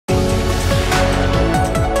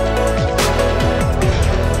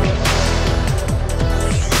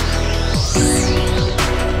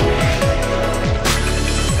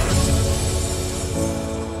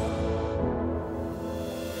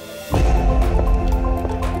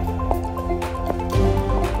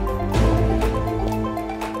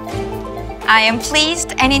I am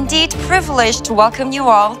pleased and indeed privileged to welcome you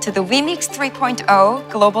all to the WEMIX 3.0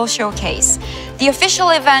 Global Showcase, the official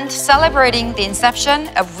event celebrating the inception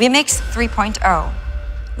of WEMIX 3.0.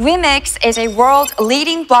 WEMIX is a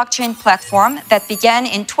world-leading blockchain platform that began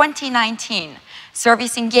in 2019,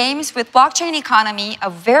 servicing games with blockchain economy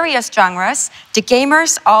of various genres to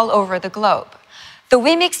gamers all over the globe. The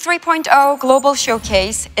WEMIX 3.0 Global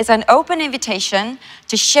Showcase is an open invitation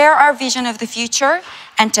to share our vision of the future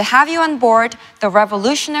and to have you on board the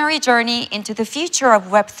revolutionary journey into the future of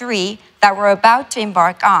Web3 that we're about to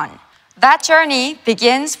embark on. That journey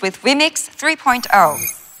begins with WEMIX 3.0,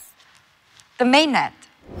 the mainnet.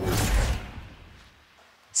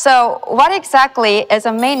 So what exactly is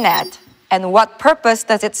a mainnet and what purpose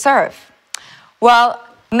does it serve? Well,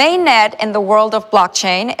 mainnet in the world of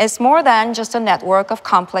blockchain is more than just a network of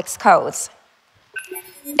complex codes.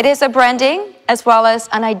 It is a branding as well as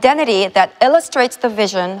an identity that illustrates the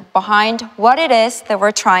vision behind what it is that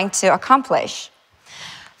we're trying to accomplish.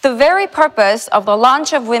 The very purpose of the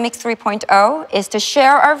launch of WEMIX 3.0 is to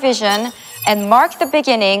share our vision and mark the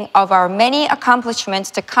beginning of our many accomplishments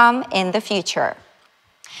to come in the future.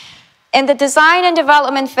 In the design and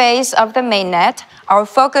development phase of the mainnet, our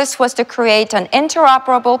focus was to create an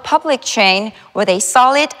interoperable public chain with a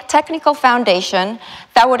solid technical foundation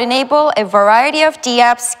that would enable a variety of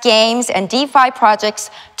dApps, games, and DeFi projects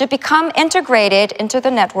to become integrated into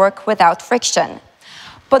the network without friction.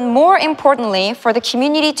 But more importantly, for the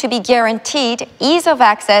community to be guaranteed ease of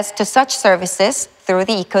access to such services through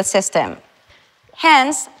the ecosystem.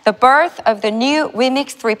 Hence, the birth of the new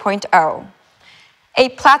WEMIX 3.0. A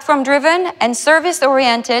platform-driven and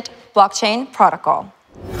service-oriented blockchain protocol.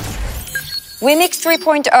 WEMIX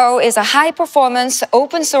 3.0 is a high-performance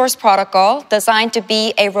open-source protocol designed to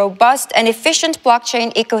be a robust and efficient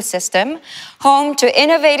blockchain ecosystem, home to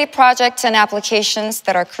innovative projects and applications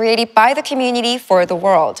that are created by the community for the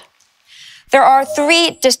world. There are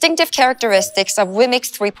three distinctive characteristics of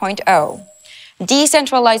WEMIX 3.0: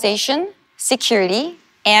 decentralization, security,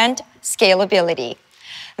 and scalability.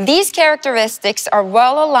 These characteristics are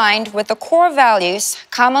well aligned with the core values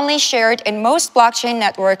commonly shared in most blockchain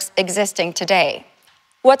networks existing today.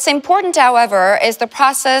 What's important, however, is the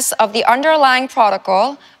process of the underlying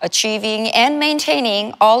protocol achieving and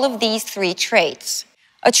maintaining all of these three traits.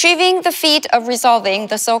 Achieving the feat of resolving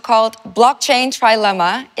the so-called blockchain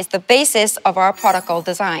trilemma is the basis of our protocol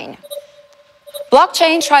design.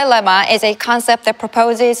 Blockchain trilemma is a concept that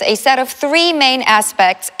proposes a set of three main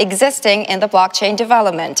aspects existing in the blockchain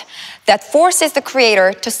development that forces the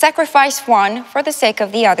creator to sacrifice one for the sake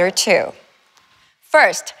of the other two.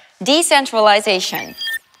 First, decentralization.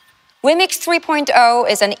 WEMIX 3.0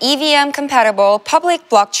 is an EVM-compatible public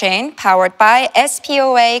blockchain powered by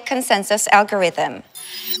SPOA consensus algorithm.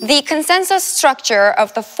 The consensus structure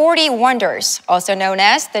of the 40 wonders, also known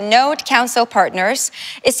as the Node Council Partners,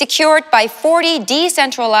 is secured by 40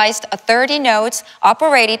 decentralized 30 nodes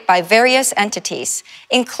operated by various entities,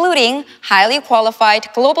 including highly qualified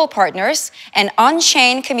global partners and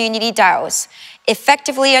on-chain community DAOs,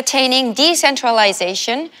 effectively attaining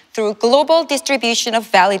decentralization through global distribution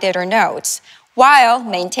of validator nodes, while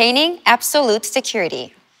maintaining absolute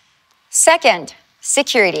security. Second,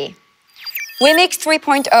 security. WEMIX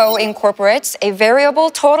 3.0 incorporates a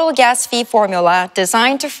variable total gas fee formula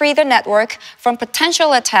designed to free the network from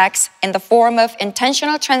potential attacks in the form of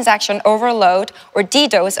intentional transaction overload or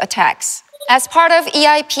DDoS attacks. As part of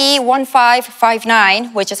EIP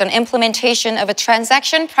 1559, which is an implementation of a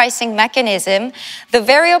transaction pricing mechanism, the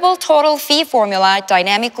variable total fee formula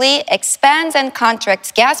dynamically expands and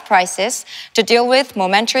contracts gas prices to deal with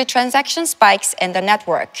momentary transaction spikes in the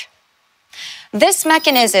network. This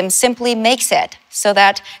mechanism simply makes it so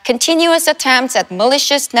that continuous attempts at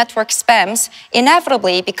malicious network spams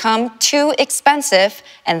inevitably become too expensive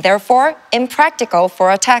and therefore impractical for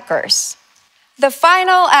attackers. The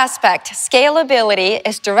final aspect, scalability,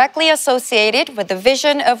 is directly associated with the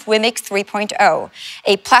vision of WEMIX 3.0,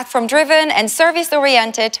 a platform-driven and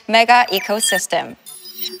service-oriented mega ecosystem.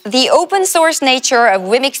 The open-source nature of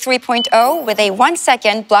WEMIX 3.0 with a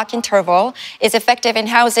 1-second block interval is effective in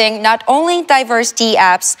housing not only diverse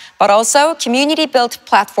dApps, but also community-built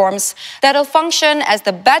platforms that will function as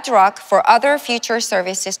the bedrock for other future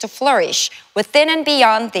services to flourish within and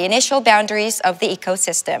beyond the initial boundaries of the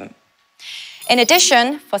ecosystem. In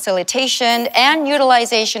addition, facilitation and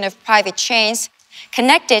utilization of private chains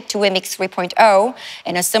connected to WEMIX 3.0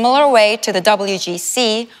 in a similar way to the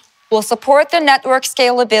WGC will support the network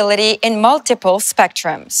scalability in multiple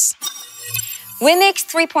spectrums. WEMIX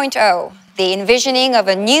 3.0, the envisioning of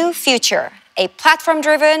a new future a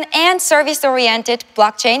platform-driven and service-oriented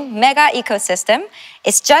blockchain mega ecosystem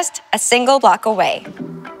is just a single block away.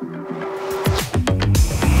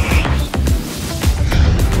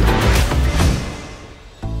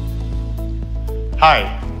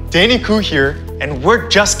 Hi, Danny Koo here, and we're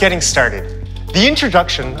just getting started. The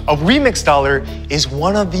introduction of WEMIX is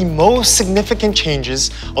one of the most significant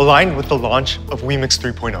changes aligned with the launch of WEMIX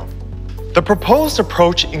 3.0. The proposed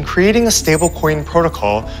approach in creating a stablecoin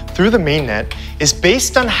protocol through the mainnet is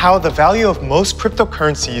based on how the value of most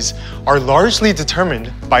cryptocurrencies are largely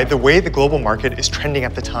determined by the way the global market is trending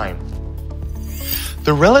at the time.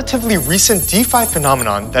 The relatively recent DeFi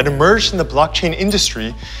phenomenon that emerged in the blockchain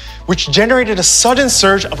industry, which generated a sudden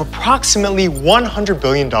surge of approximately $100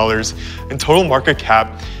 billion in total market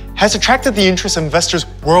cap, has attracted the interest of investors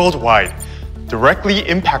worldwide, directly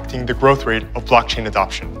impacting the growth rate of blockchain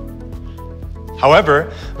adoption.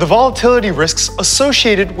 However, the volatility risks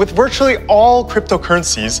associated with virtually all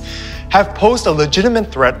cryptocurrencies have posed a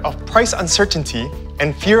legitimate threat of price uncertainty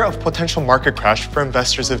and fear of potential market crash for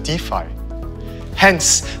investors of DeFi.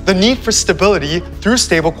 Hence, the need for stability through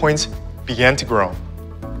stablecoins began to grow.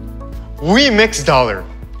 WEMIX,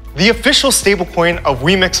 the official stablecoin of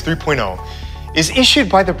WEMIX 3.0, is issued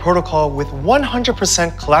by the protocol with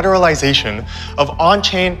 100% collateralization of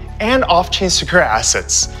on-chain and off-chain secure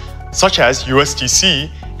assets, such as USDC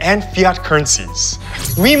and fiat currencies.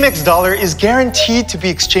 WEMIX is guaranteed to be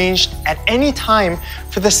exchanged at any time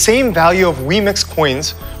for the same value of WEMIX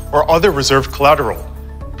coins or other reserved collateral,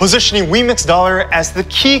 positioning WEMIX as the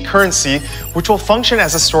key currency which will function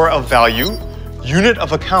as a store of value, unit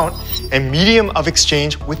of account, and medium of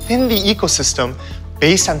exchange within the ecosystem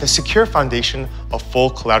based on the secure foundation of full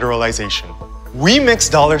collateralization.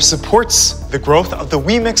 WEMIX supports the growth of the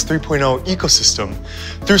WEMIX 3.0 ecosystem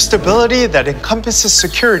through stability that encompasses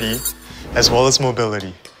security as well as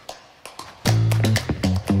mobility.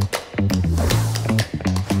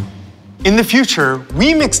 In the future,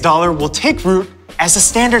 WEMIX will take root as a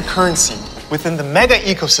standard currency within the mega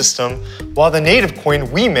ecosystem, while the native coin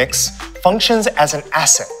WEMIX functions as an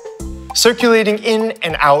asset, circulating in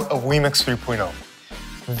and out of WEMIX 3.0.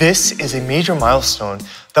 This is a major milestone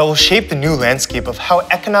that will shape the new landscape of how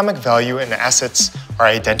economic value and assets are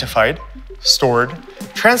identified, stored,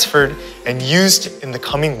 transferred, and used in the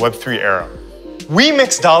coming Web3 era.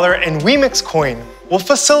 WEMIX and WEMIX Coin will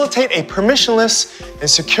facilitate a permissionless and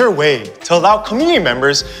secure way to allow community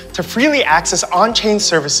members to freely access on-chain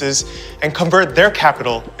services and convert their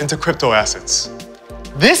capital into crypto assets.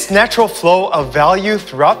 This natural flow of value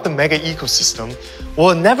throughout the mega ecosystem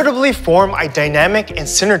will inevitably form a dynamic and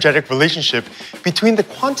synergetic relationship between the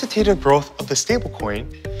quantitative growth of the stablecoin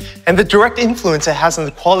and the direct influence it has on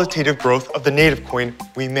the qualitative growth of the native coin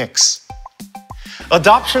WEMIX.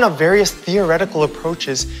 Adoption of various theoretical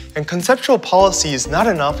approaches and conceptual policy is not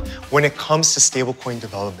enough when it comes to stablecoin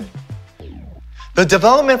development. The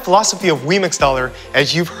development philosophy of WEMIX,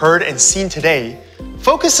 as you've heard and seen today,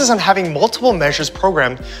 focuses on having multiple measures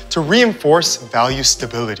programmed to reinforce value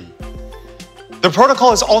stability. The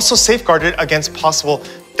protocol is also safeguarded against possible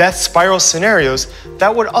death spiral scenarios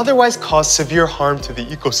that would otherwise cause severe harm to the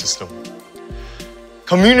ecosystem.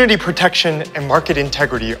 Community protection and market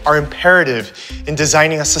integrity are imperative in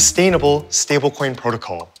designing a sustainable stablecoin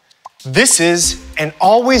protocol. This is, and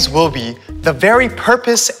always will be, the very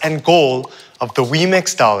purpose and goal of the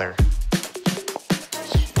WEMIX.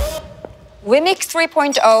 WEMIX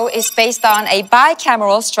 3.0 is based on a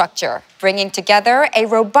bicameral structure, bringing together a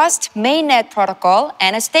robust mainnet protocol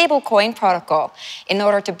and a stablecoin protocol in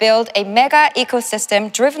order to build a mega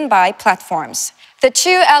ecosystem driven by platforms. The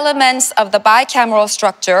two elements of the bicameral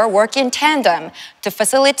structure work in tandem to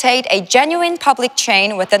facilitate a genuine public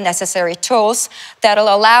chain with the necessary tools that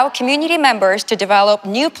will allow community members to develop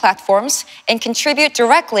new platforms and contribute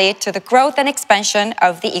directly to the growth and expansion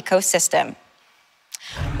of the ecosystem.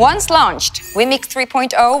 Once launched, WEMIX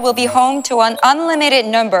 3.0 will be home to an unlimited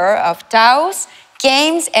number of DAOs,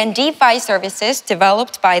 games, and DeFi services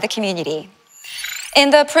developed by the community. In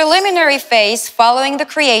the preliminary phase following the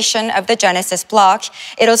creation of the Genesis block,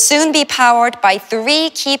 it'll soon be powered by 3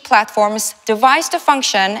 key platforms devised to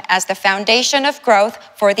function as the foundation of growth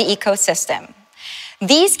for the ecosystem.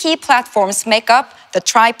 These key platforms make up the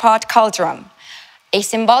tripod cauldron, a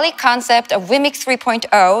symbolic concept of WEMIX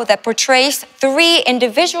 3.0 that portrays 3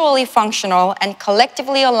 individually functional and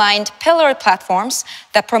collectively aligned pillar platforms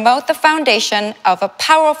that promote the foundation of a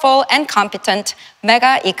powerful and competent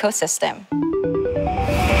mega ecosystem.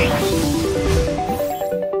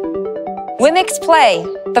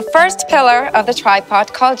 WEMIXPLAY, The first pillar of the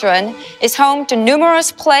tripod cauldron is home to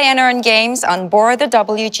numerous play and earn games on board the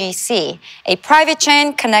WGC, a private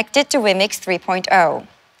chain connected to WEMIX 3.0.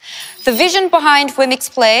 The vision behind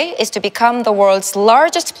WEMIXPLAY is to become the world's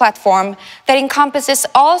largest platform that encompasses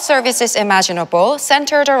all services imaginable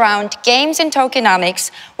centered around games and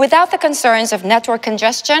tokenomics without the concerns of network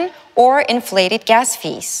congestion or inflated gas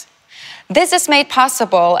fees. This is made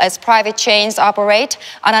possible as private chains operate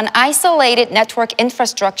on an isolated network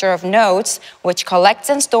infrastructure of nodes, which collects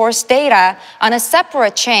and stores data on a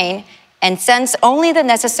separate chain and sends only the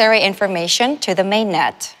necessary information to the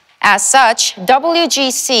mainnet. As such,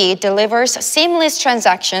 WGC delivers seamless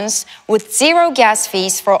transactions with zero gas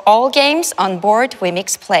fees for all games on board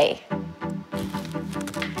WEMIXPLAY.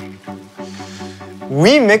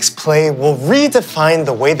 WEMIXPLAY will redefine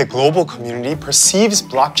the way the global community perceives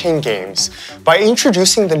blockchain games by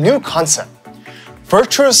introducing the new concept,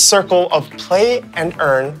 virtuous circle of play and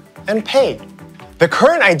earn and pay. The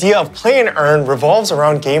current idea of play and earn revolves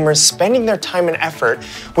around gamers spending their time and effort,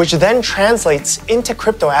 which then translates into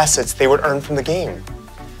crypto assets they would earn from the game.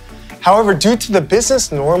 However, due to the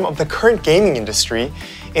business norm of the current gaming industry,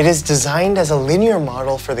 it is designed as a linear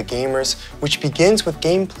model for the gamers, which begins with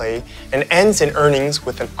gameplay and ends in earnings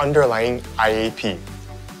with an underlying IAP.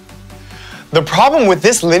 The problem with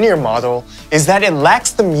this linear model is that it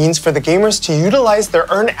lacks the means for the gamers to utilize their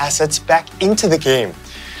earned assets back into the game,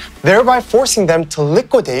 thereby forcing them to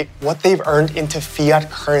liquidate what they've earned into fiat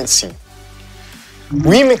currency.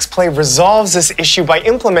 WEMIXPLAY resolves this issue by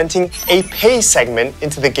implementing a pay segment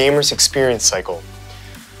into the gamer's experience cycle.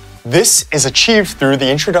 This is achieved through the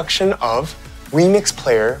introduction of WEMIX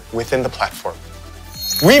Player within the platform.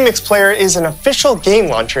 WEMIX Player is an official game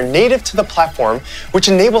launcher native to the platform, which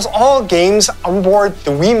enables all games onboard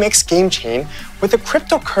the WEMIX game chain with a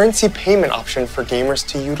cryptocurrency payment option for gamers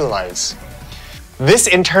to utilize. This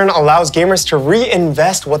in turn allows gamers to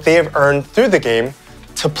reinvest what they have earned through the game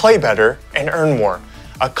to play better and earn more,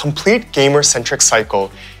 a complete gamer-centric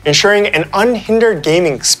cycle, ensuring an unhindered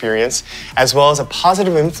gaming experience as well as a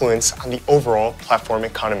positive influence on the overall platform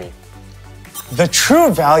economy. The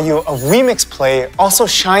true value of WEMIXPLAY also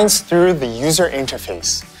shines through the user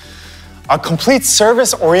interface. A complete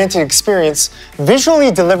service-oriented experience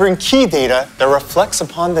visually delivering key data that reflects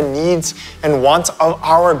upon the needs and wants of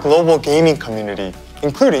our global gaming community,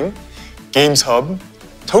 including Games Hub,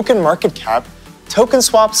 token market cap, token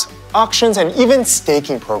swaps, auctions, and even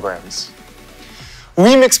staking programs.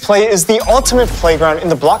 WEMIXPLAY is the ultimate playground in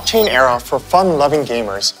the blockchain era for fun-loving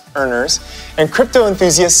gamers, earners, and crypto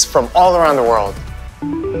enthusiasts from all around the world.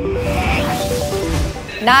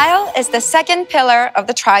 NILE is the second pillar of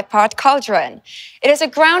the tripod cauldron. It is a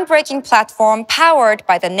groundbreaking platform powered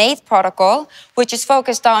by the NILE protocol, which is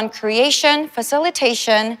focused on creation,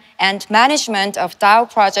 facilitation, and management of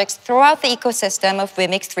DAO projects throughout the ecosystem of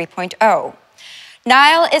WEMIX 3.0.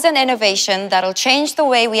 NILE is an innovation that will change the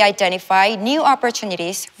way we identify new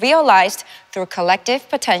opportunities realized through collective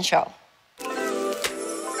potential.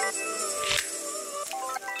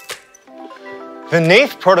 The NILE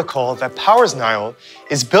protocol that powers NILE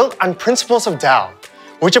is built on principles of DAO,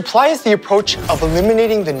 which applies the approach of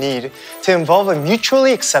eliminating the need to involve a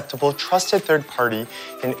mutually acceptable, trusted third party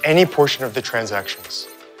in any portion of the transactions.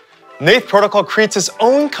 NILE protocol creates its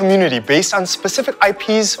own community based on specific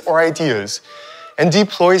IPs or ideas, and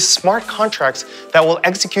deploys smart contracts that will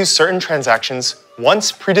execute certain transactions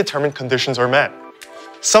once predetermined conditions are met.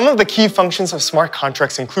 Some of the key functions of smart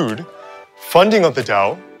contracts include funding of the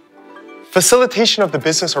DAO, facilitation of the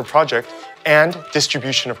business or project, and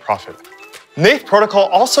distribution of profit. NILE protocol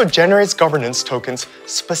also generates governance tokens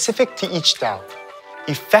specific to each DAO,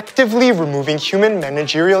 effectively removing human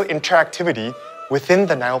managerial interactivity within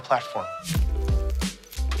the NILE platform.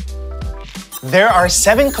 There are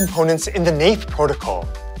 7 components in the NILE protocol.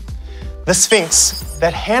 The Sphinx,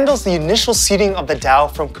 that handles the initial seeding of the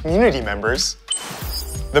DAO from community members.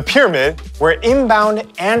 The Pyramid, where inbound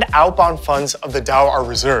and outbound funds of the DAO are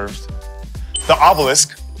reserved. The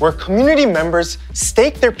Obelisk, where community members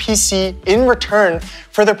stake their PC in return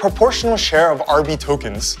for their proportional share of RB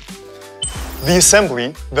tokens. The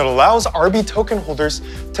Assembly, that allows RB token holders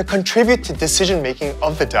to contribute to decision-making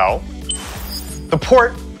of the DAO. The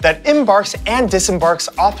Port, that embarks and disembarks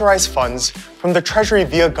authorized funds from the Treasury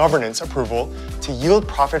via governance approval to yield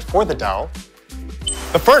profit for the DAO.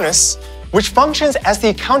 The Furnace, which functions as the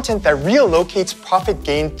accountant that reallocates profit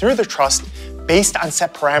gained through the trust based on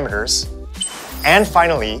set parameters. And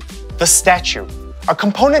finally, the Statue, a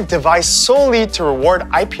component devised solely to reward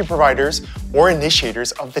IP providers or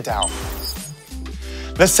initiators of the DAO.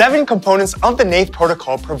 The 7 components of the NATE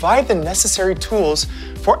protocol provide the necessary tools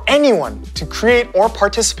for anyone to create or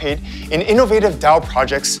participate in innovative DAO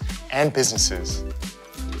projects and businesses.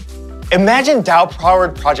 Imagine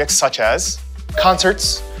DAO-powered projects such as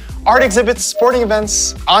concerts, art exhibits, sporting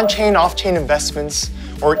events, on-chain, off-chain investments,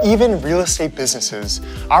 or even real estate businesses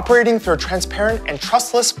operating through a transparent and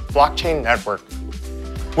trustless blockchain network.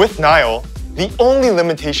 With NILE, the only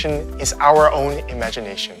limitation is our own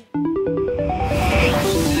imagination.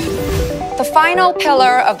 The final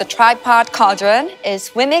pillar of the tripod cauldron is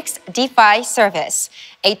WEMIX DeFi service,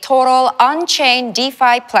 a total on-chain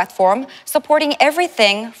DeFi platform supporting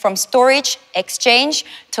everything from storage, exchange,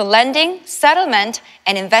 to lending, settlement,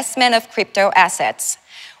 and investment of crypto assets.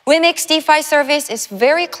 WEMIX DeFi service is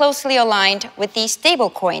very closely aligned with the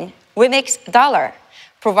stablecoin, WEMIX$,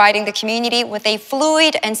 providing the community with a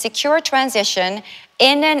fluid and secure transition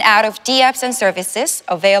in and out of dApps and services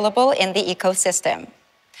available in the ecosystem.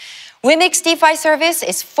 WEMIX DeFi service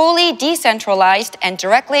is fully decentralized and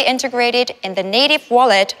directly integrated in the native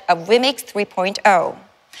wallet of WEMIX 3.0.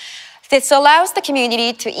 This allows the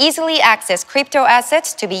community to easily access crypto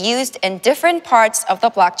assets to be used in different parts of the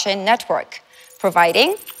blockchain network,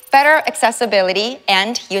 providing better accessibility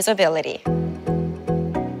and usability.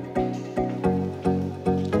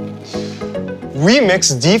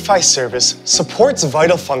 WEMIX DeFi service supports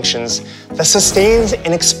vital functions that sustains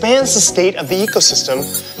and expands the state of the ecosystem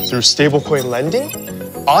through stablecoin lending,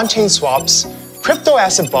 on-chain swaps, crypto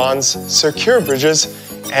asset bonds, secure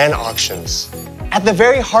bridges, and auctions. At the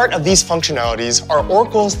very heart of these functionalities are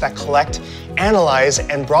oracles that collect, analyze,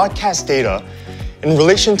 and broadcast data in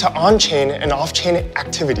relation to on-chain and off-chain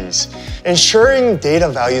activities, ensuring data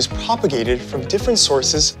values propagated from different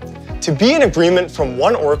sources to be in agreement from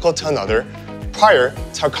one oracle to another prior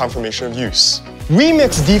to confirmation of use.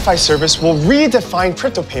 WEMIX DeFi service will redefine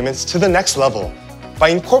crypto payments to the next level by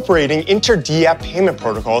incorporating inter-dApp payment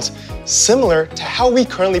protocols similar to how we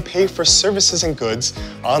currently pay for services and goods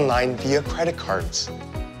online via credit cards.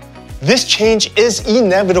 This change is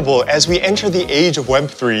inevitable as we enter the age of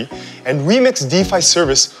Web3, and WEMIX DeFi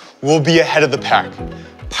service will be ahead of the pack,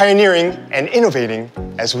 pioneering and innovating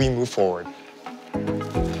as we move forward.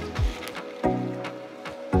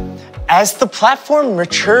 As the platform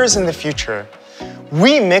matures in the future,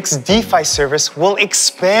 WEMIX DeFi service will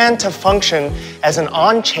expand to function as an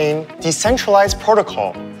on-chain decentralized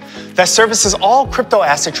protocol that services all crypto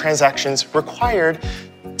asset transactions required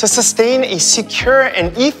to sustain a secure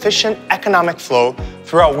and efficient economic flow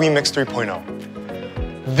throughout WEMIX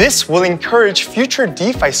 3.0. This will encourage future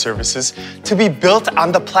DeFi services to be built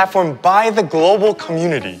on the platform by the global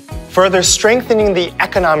community, further strengthening the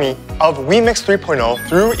economy of WEMIX 3.0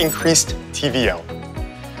 through increased TVL.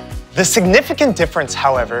 The significant difference,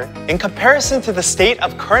 however, in comparison to the state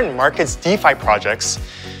of current market's DeFi projects,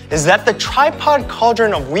 is that the tripod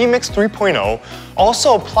cauldron of WEMIX 3.0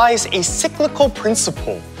 also applies a cyclical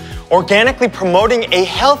principle, organically promoting a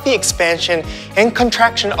healthy expansion and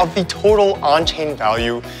contraction of the total on-chain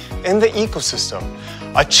value in the ecosystem,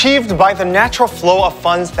 achieved by the natural flow of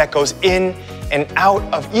funds that goes in and out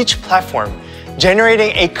of each platform,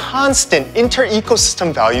 generating a constant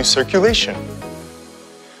inter-ecosystem value circulation.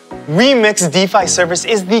 WEMIX DeFi service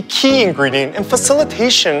is the key ingredient in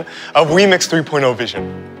facilitation of WEMIX 3.0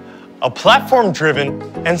 vision, a platform-driven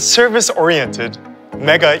and service-oriented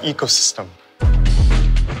mega ecosystem.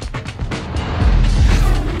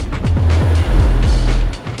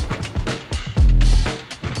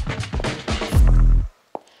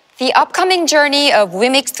 The upcoming journey of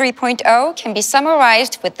WEMIX 3.0 can be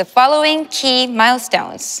summarized with the following key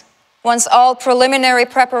milestones. Once all preliminary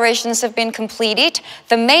preparations have been completed,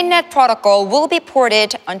 the mainnet protocol will be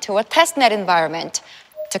ported onto a testnet environment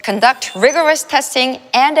to conduct rigorous testing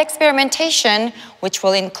and experimentation, which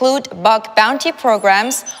will include bug bounty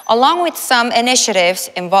programs, along with some initiatives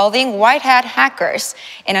involving white hat hackers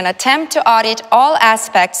in an attempt to audit all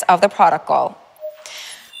aspects of the protocol.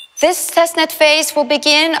 This testnet phase will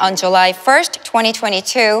begin on July 1st,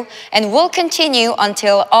 2022, and will continue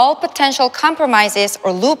until all potential compromises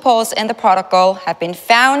or loopholes in the protocol have been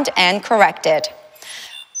found and corrected.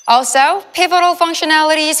 Also, pivotal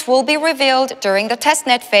functionalities will be revealed during the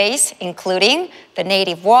testnet phase, including the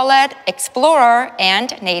native wallet, Explorer,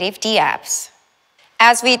 and native dApps.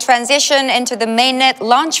 As we transition into the mainnet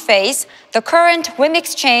launch phase, the current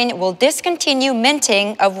WEMIX chain will discontinue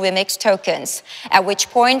minting of WEMIX tokens, at which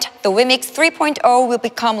point the WEMIX 3.0 will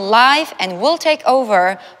become live and will take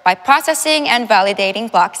over by processing and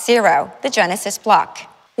validating block 0, the Genesis block.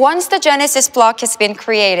 Once the Genesis block has been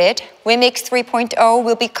created, WEMIX 3.0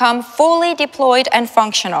 will become fully deployed and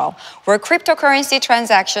functional, where cryptocurrency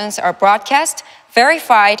transactions are broadcast,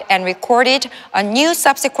 verified, and recorded on new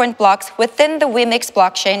subsequent blocks within the WEMIX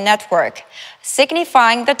blockchain network,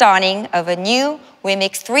 signifying the dawning of a new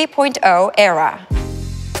WEMIX 3.0 era.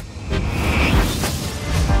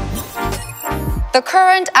 The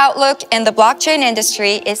current outlook in the blockchain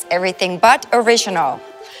industry is everything but original.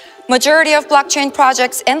 Majority of blockchain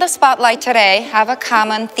projects in the spotlight today have a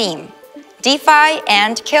common theme: DeFi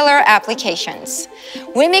and killer applications.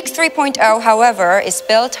 WEMIX 3.0, however, is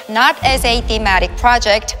built not as a thematic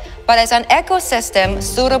project, but as an ecosystem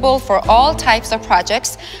suitable for all types of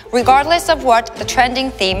projects, regardless of what the trending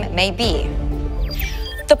theme may be.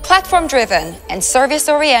 The platform-driven and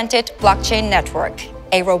service-oriented blockchain network,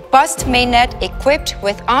 a robust mainnet equipped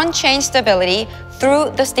with on-chain stability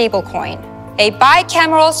through the stablecoin. A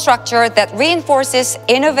bicameral structure that reinforces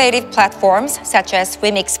innovative platforms such as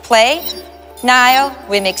WEMIXPLAY, NILE,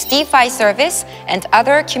 WEMIX DeFi service, and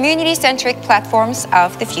other community-centric platforms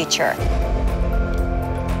of the future.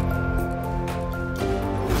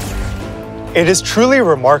 It is truly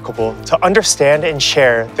remarkable to understand and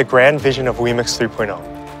share the grand vision of WEMIX 3.0.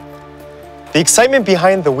 The excitement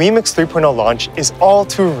behind the WEMIX 3.0 launch is all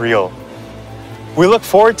too real. We look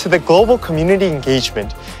forward to the global community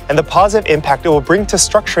engagement and the positive impact it will bring to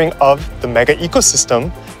structuring of the mega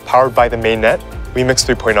ecosystem powered by the mainnet, WEMIX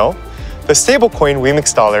 3.0, the stablecoin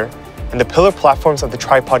WEMIX Dollar, and the pillar platforms of the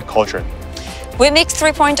tripod cauldron. WEMIX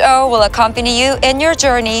 3.0 will accompany you in your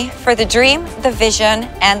journey for the dream, the vision,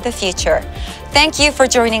 and the future. Thank you for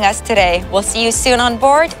joining us today. We'll see you soon on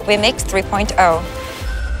board WEMIX 3.0.